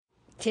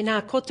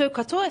Tēnā koutou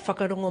katoa, e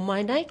whakarongo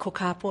mai nei, ko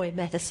Kapoi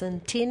Mathieson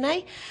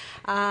tēnei.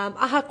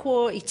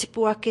 Ahakoa I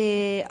tipu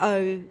ake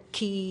au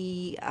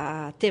ki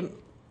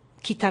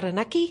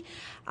Taranaki,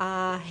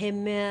 he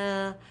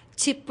mea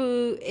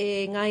tipu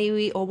e ngā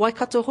iwi o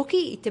Waikato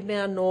hoki, I te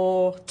mea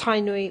no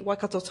Tainui,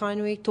 Waikato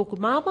Tainui, tōku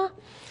māma,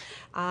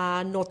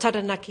 no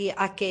Taranaki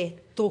ake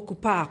tōku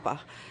pāpa.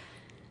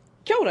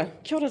 Kia ora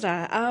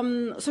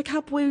rā. So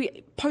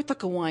Kapoi,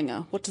 Pautaka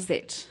Wainga, what does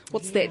that,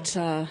 what's that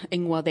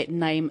ingoa, that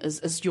name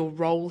is your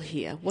role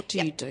here? What do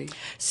you do?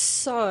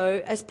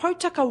 So, as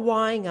Pautaka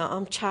Wainga,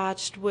 I'm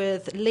charged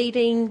with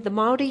leading the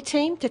Maori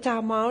team, Te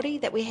Taha Maori,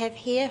 that we have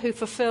here, who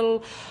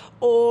fulfil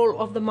all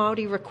of the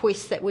Maori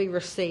requests that we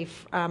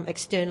receive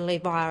externally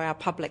via our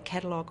public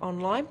catalogue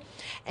online,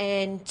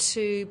 and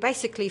to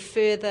basically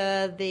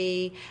further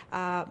the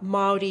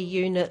Maori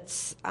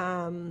units'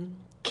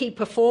 key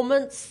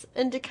performance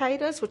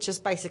indicators, which is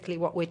basically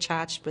what we're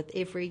charged with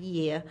every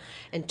year,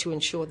 and to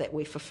ensure that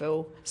we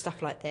fulfil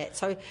stuff like that.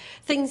 So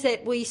things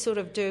that we sort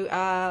of do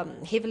are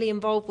heavily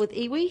involved with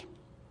iwi,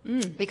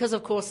 because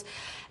of course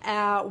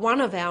one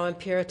of our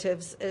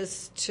imperatives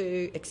is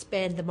to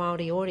expand the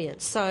Maori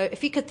audience. So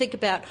if you could think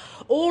about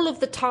all of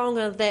the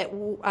taonga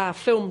that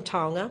film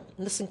taonga,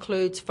 and this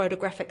includes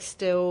photographic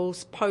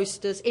stills,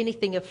 posters,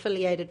 anything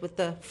affiliated with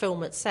the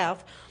film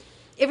itself,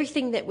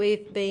 everything that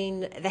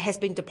has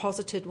been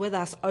deposited with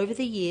us over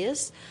the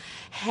years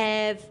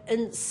have,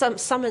 in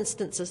some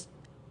instances,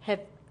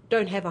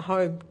 don't have a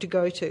home to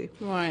go to.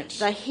 Right.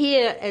 They're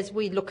here as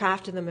we look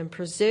after them and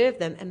preserve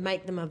them and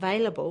make them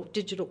available,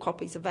 digital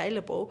copies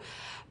available,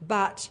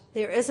 but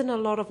there isn't a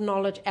lot of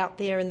knowledge out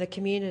there in the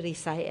community,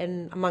 say,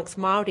 and amongst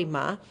Māori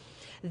ma,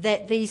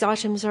 that these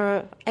items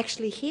are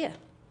actually here.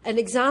 An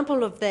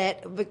example of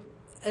that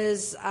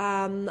is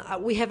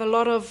we have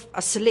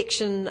a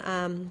selection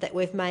that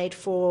we've made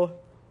for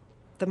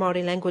the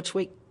Māori Language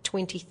Week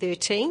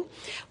 2013,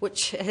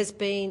 which has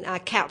been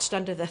couched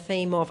under the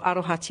theme of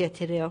Arohatia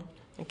Te Reo.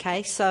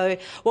 Okay, so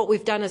what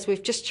we've done is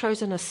we've just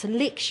chosen a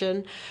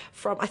selection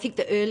from, I think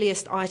the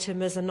earliest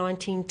item is a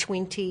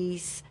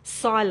 1920s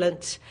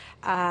silent,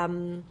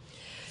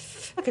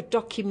 like a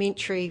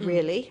documentary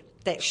really,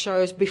 that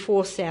shows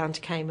before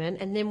sound came in,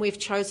 and then we've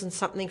chosen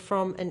something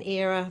from an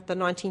era, the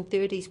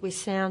 1930s, where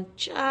sound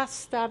just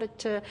started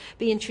to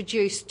be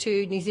introduced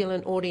to New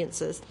Zealand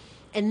audiences.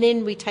 And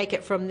then we take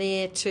it from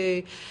there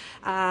to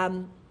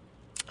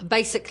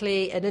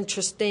basically an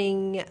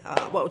interesting,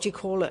 what would you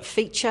call it,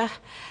 feature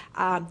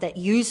that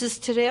uses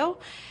te reo,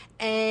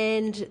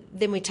 and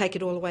then we take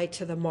it all the way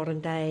to the modern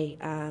day,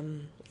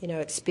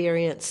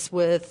 experience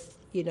with,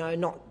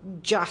 not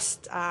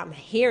just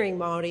hearing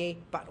Māori,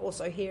 but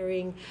also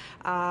hearing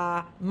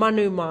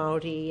manu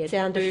Māori and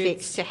sound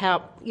effects to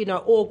help,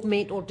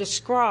 augment or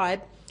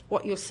describe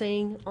what you're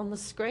seeing on the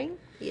screen.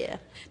 Yeah.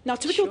 Now,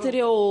 Te Wiki o Te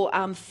Reo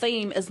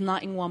theme is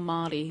Ngā Ingoa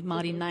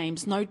Māori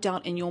names. No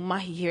doubt in your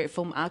mahi here at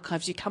Film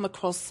Archives you come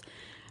across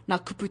ngā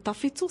kupu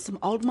tawhito, some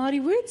old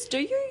Māori words, do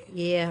you?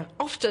 Yeah,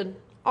 often.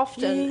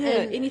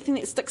 Yeah. Anything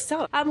that sticks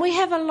out? We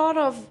have a lot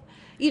of,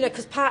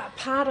 because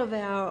part of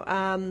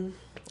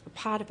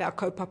our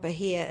kaupapa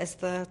here as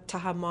the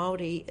taha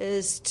Māori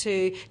is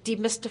to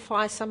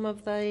demystify some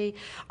of the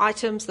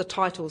items, the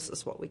titles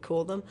is what we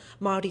call them,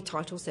 Māori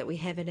titles that we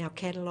have in our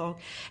catalogue.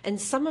 And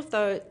some of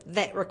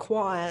that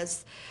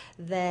requires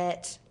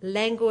that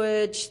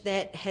language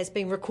that has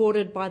been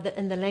recorded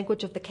in the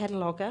language of the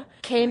cataloguer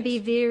can be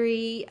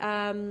very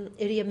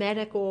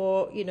idiomatic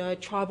or,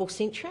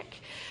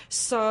 tribal-centric.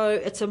 So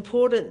it's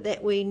important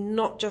that we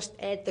not just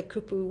add the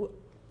kupu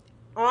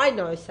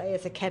say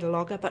as a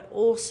cataloguer, but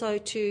also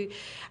to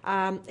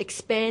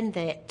expand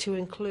that to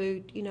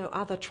include,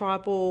 other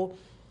tribal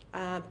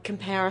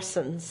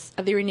comparisons.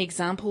 Are there any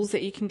examples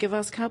that you can give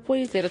us,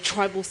 Kapoi, that are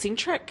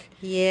tribal-centric?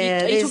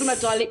 Yeah. Are you talking about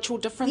dialectal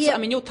difference? Yeah, I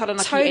mean, you're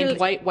Taranaki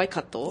totally, and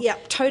Waikato. Yeah,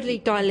 totally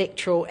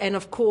dialectal. And,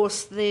 of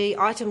course, the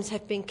items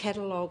have been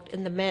catalogued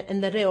in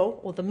the reo,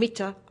 or the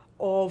mita,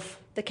 of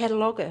the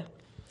cataloguer.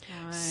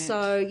 Right.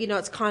 So,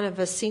 it's kind of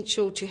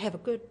essential to have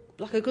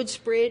a good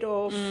spread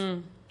of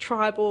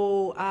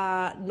tribal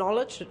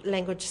knowledge,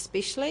 language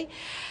especially.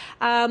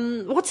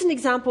 What's an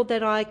example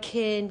that I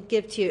can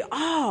give to you?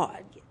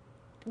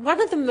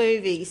 One of the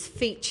movies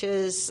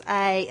features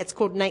it's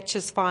called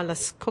Nature's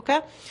Finest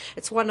Cooker.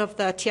 It's one of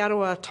the Te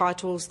Arawa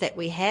titles that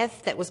we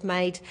have that was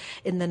made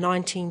in the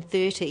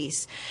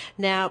 1930s.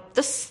 Now,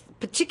 this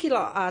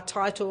particular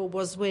title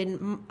was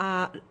when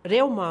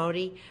reo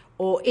Māori,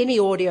 or any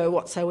audio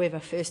whatsoever,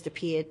 first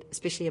appeared,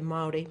 especially in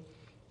Māori,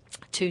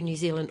 to New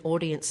Zealand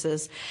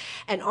audiences.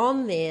 And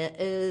on there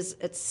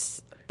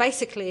it's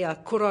basically a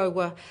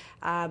korowa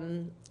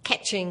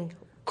catching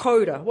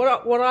koura,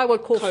 what I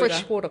would call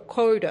freshwater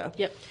koura.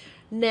 Yep.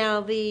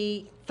 Now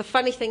the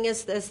funny thing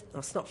is,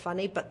 it's not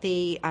funny, but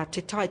the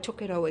Te Tai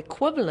Tokero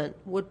equivalent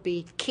would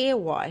be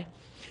kewai,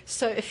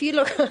 So if you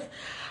look...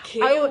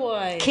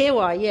 Kiwai.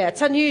 Kiwai, yeah.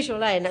 It's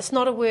unusual, and it's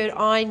not a word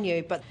I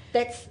knew, but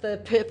that's the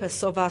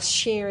purpose of us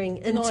sharing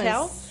intel.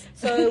 Nice.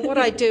 So what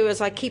I do is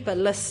I keep a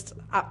list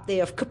up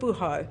there of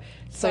kupuho.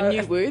 So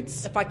new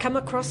words. If I come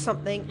across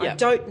something I Yep.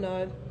 don't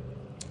know,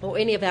 or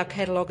any of our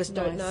cataloguers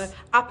don't Nice. know,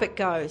 up it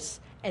goes.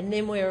 And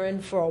then we're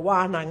in for a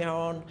wānanga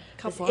on,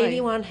 does Kapoi.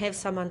 anyone have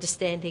some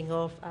understanding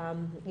of,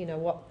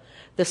 what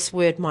this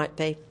word might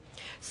be?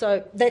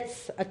 So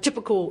that's a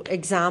typical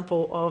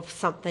example of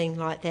something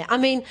like that. I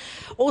mean,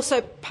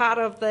 also part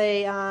of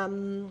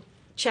the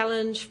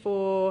challenge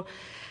for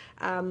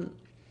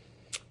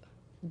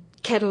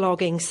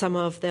cataloguing some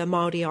of the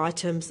Māori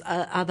items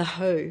are the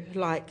who.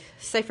 Like,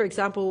 say for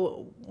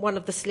example, one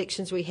of the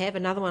selections we have,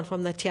 another one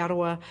from the Te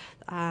Aroa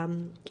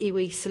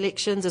iwi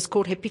selections, is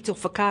called He Pito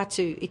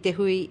Whakātu I Te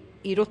Hui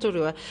I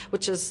Rotorua,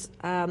 which is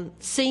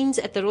Scenes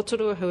at the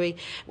Rotorua Hui,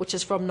 which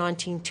is from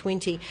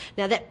 1920.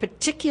 Now that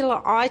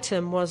particular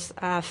item was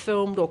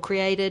filmed or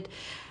created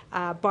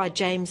by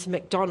James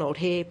MacDonald,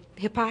 he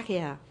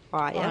Pākehā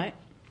aia. Right.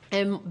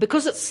 And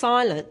because it's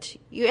silent,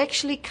 you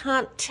actually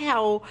can't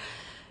tell,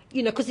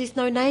 because there's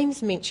no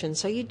names mentioned,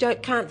 so you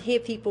can't hear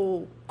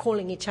people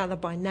calling each other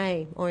by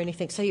name or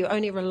anything. So you're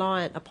only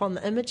reliant upon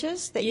the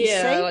images that you see.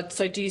 Yeah,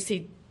 so do you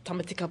see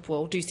tamati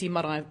kapua, or do you see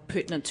marae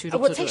pertinent to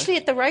Rotorua? Well, it's actually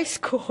at the race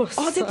course.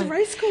 Oh, it's at the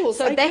race course.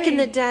 So back in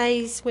okay. the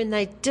days when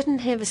they didn't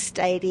have a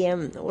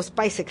stadium, it was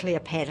basically a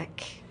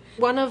paddock.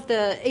 One of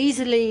the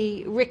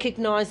easily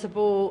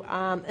recognisable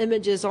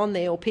images on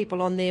there, or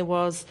people on there,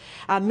 was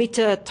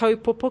Mita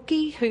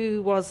Taupopoki,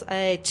 who was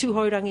a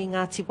tūhourangi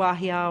Ngāti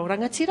Wāhia o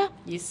Rangatira.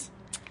 Yes.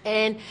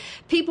 And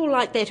people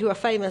like that who are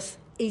famous,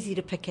 easy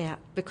to pick out,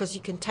 because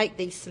you can take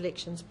these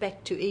selections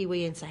back to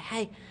iwi and say,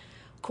 hey,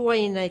 ko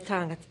ai nei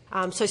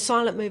tangata. So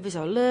silent movies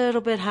are a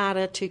little bit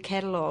harder to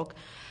catalogue.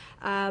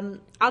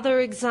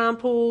 Other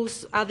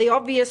examples are the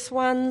obvious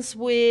ones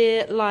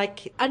where,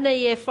 like,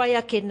 anei e whai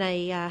ake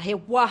nei, he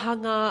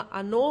wahanga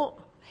anō,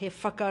 he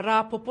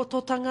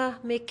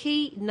whakarāpopototanga me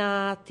ki,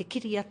 nā te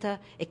kiriata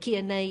e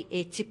kia nei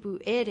e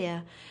tipu e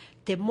rea,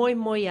 te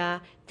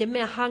moimoia, te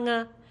mea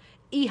hanga,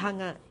 I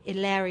hanga e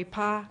Larry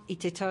Pā I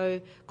te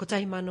tau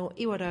kotahi mano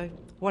iwarau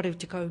waru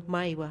tekau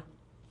maiwa.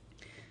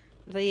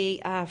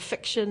 The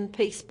fiction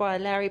piece by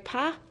Larry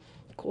Pā,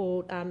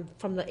 called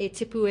from the E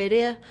Tipu E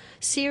Rea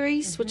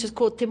series, which is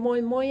called Te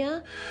Moi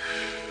Moia.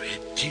 E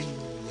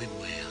tinu e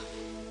moia.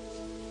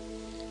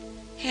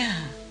 Hea.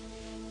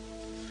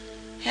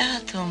 Hea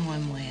tō moi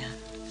moia.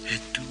 E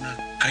tuna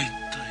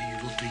kaita I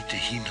roto I te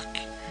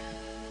hinaki.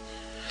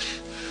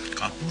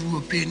 Ka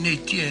purua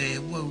pēnei tia e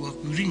wau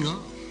aku ringa.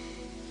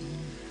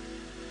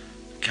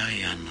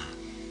 Kai ana.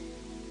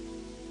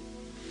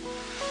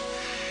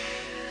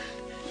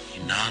 I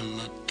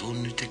nāna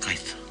tonu te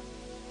kaita.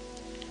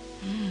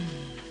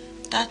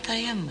 Tata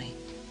ia mai.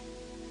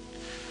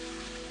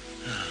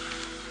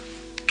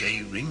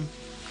 Gay ring,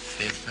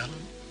 fair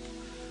fellow,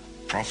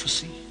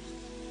 prophecy,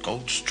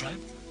 gold stripe.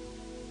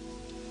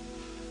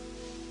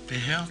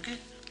 Peheake.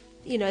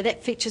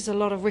 That features a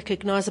lot of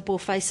recognisable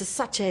faces,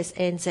 such as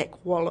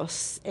Anzac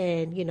Wallace,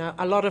 and,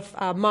 a lot of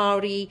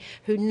Māori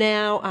who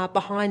now are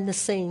behind the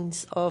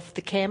scenes of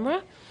the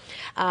camera,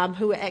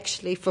 who are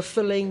actually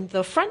fulfilling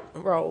the front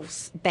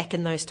roles back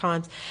in those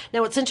times.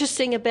 Now, what's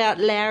interesting about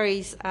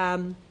Larry's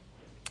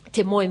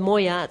Te Moi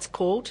Moia, it's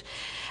called,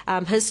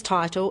 his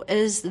title,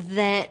 is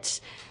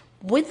that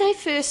when they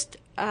first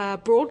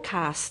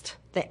broadcast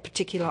that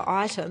particular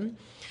item,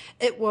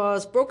 it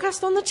was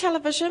broadcast on the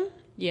television.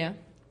 Yeah.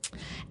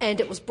 And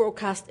it was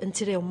broadcast in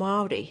Te Reo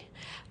Māori.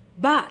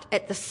 But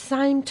at the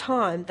same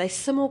time, they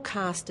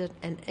simulcasted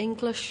an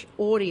English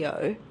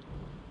audio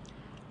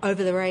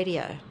over the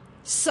radio.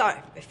 So,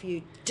 if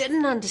you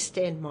didn't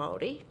understand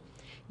Māori,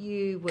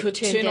 you would Could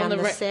turn down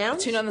the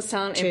sound, turn on the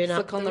sound, turn and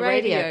up flick on the the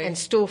radio, and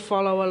still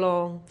follow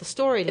along the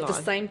storyline. at the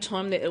same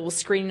time that it was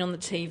screening on the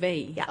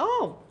TV. Yeah.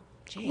 Oh,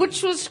 gee.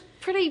 Which was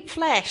pretty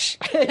flash,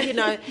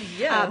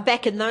 Yeah.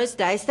 back in those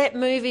days. That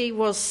movie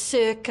was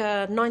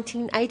circa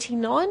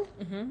 1989.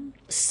 Mm-hmm.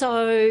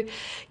 So,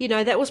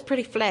 that was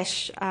pretty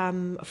flash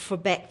for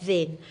back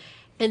then.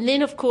 And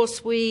then, of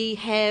course, we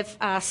have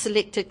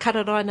selected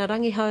Kararaina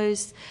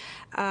Rangihau's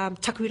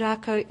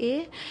Takurako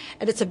Air,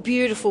 and it's a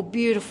beautiful,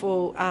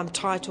 beautiful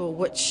title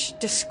which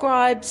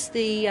describes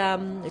the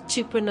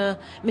tupuna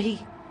mihi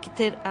ki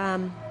te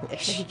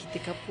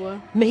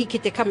Kapua. mihi ki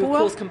te Who, of kapua.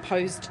 course,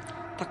 composed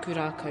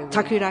Takurako.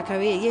 Takurako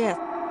Air,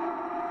 yeah.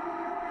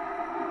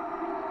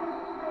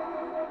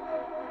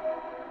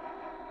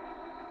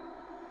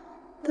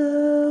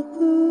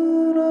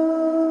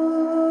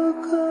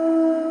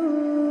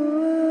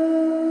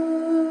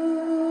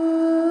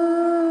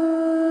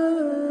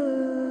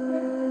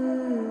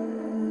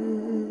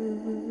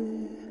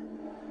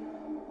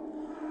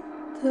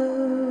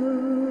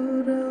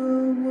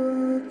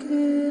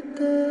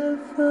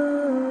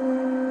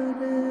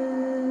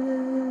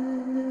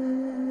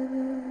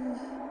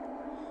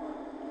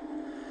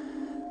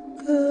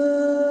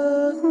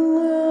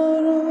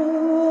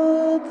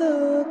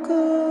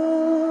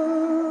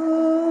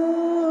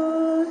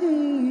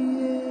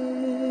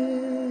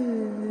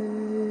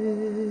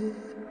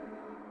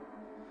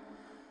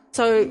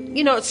 So,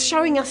 it's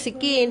showing us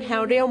again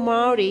how reo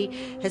Māori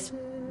has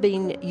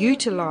been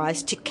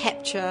utilised to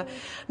capture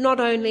not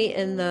only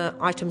in the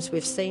items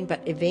we've seen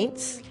but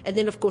events, and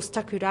then of course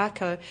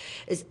takurako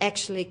is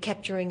actually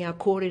capturing our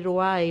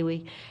kōrero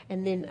iwi,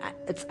 and then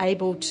it's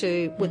able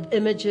to, with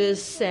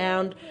images,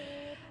 sound,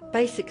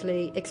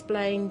 basically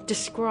explain,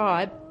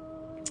 describe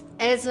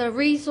as a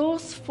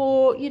resource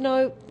for,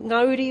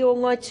 ngauri o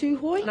ngai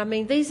tūhoi. I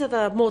mean, these are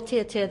the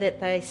mōteatea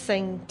that they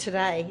sing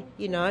today,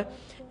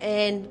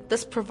 and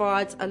this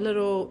provides a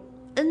little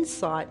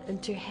insight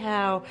into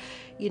how,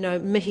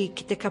 mihi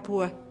ki te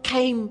kapua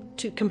came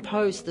to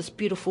compose this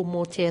beautiful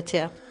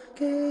mōteatea.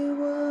 Ke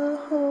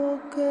waho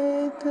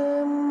ke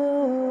te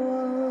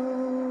moa,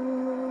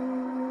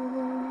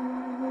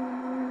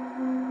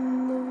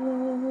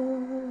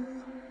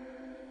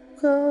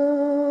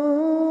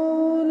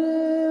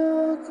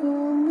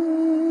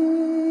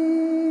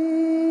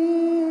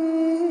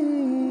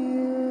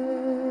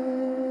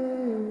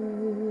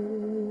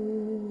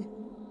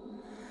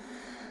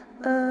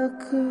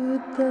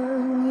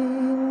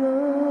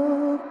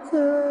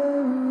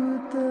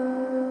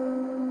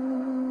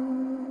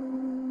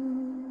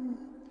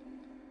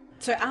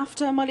 So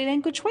after Māori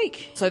Language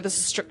Week. So this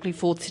is strictly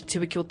for Te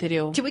Wiki o Te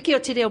Reo. Te Wiki o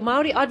Te Reo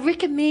Māori. I'd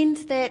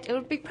recommend that it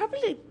would be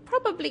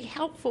probably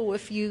helpful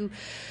if you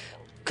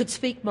could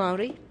speak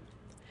Māori,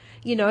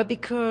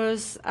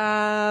 because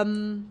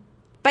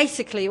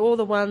basically all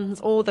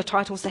the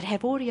titles that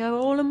have audio are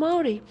all in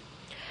Māori.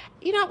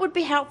 It would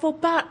be helpful,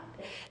 but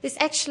there's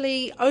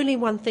actually only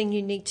one thing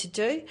you need to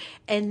do,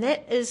 and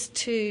that is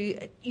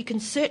you can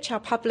search our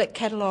public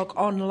catalogue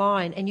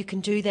online, and you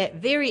can do that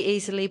very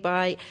easily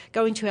by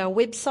going to our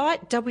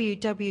website,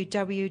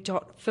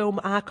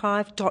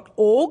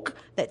 www.filmarchive.org,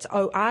 that's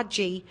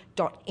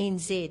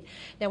org.nz.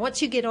 Now,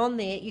 once you get on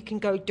there, you can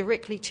go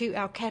directly to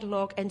our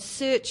catalogue and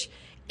search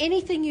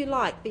anything you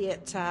like, be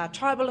it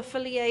tribal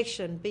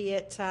affiliation, be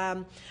it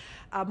a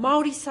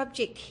Māori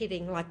subject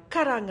heading like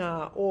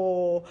karanga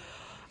or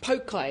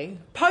Pokai,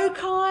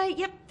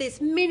 yep, there's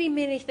many,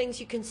 many things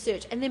you can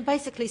search, and then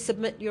basically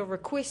submit your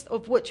request,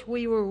 of which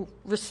we will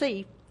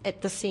receive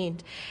at this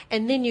end.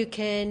 And then you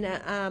can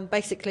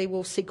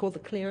we'll seek all the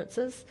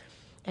clearances,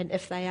 and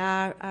if they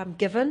are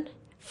given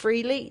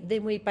freely,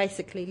 then we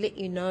basically let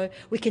you know.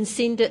 We can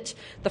send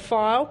the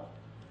file,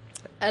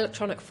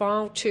 electronic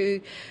file,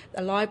 to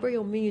a library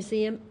or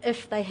museum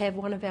if they have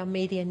one of our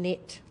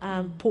MediaNet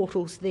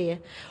portals there.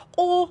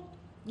 Or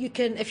you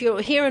can, if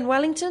you're here in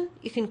Wellington,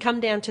 you can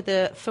come down to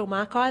the Film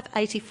Archive,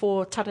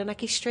 84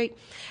 Taranaki Street,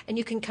 and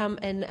you can come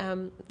and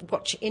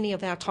watch any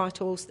of our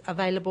titles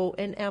available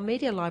in our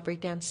media library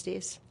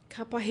downstairs.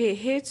 Ka pahe,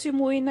 he tu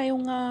moi nei o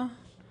ngā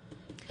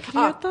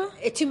kiriata?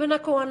 E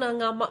tumanako ana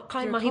ngā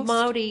kaimahi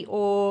Māori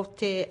o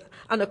te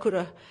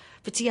anakura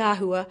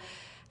whitiāhua,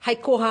 hei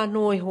koha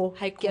noiho,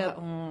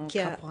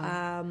 kia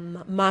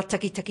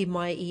mātakitaki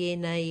mai I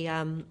enei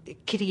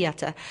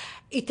kiriata.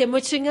 I te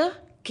mutunga,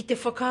 ki te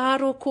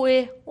whakaaro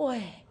koe,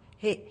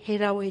 he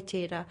rau e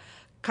tērā,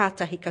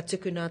 kātahi ka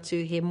tukuna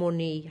atu he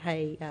moni,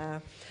 hei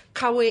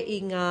kawe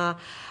I ngā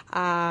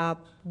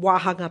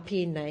wāhanga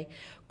pēnei.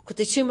 Ko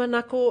te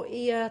tumanako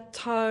ia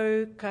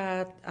tau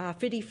ka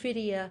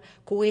whiriwhiria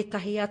ko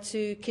etahi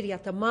atu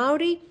kiriata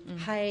Māori,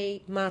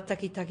 hei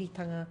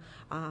mātakitangitanga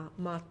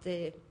mā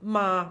te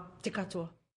katoa.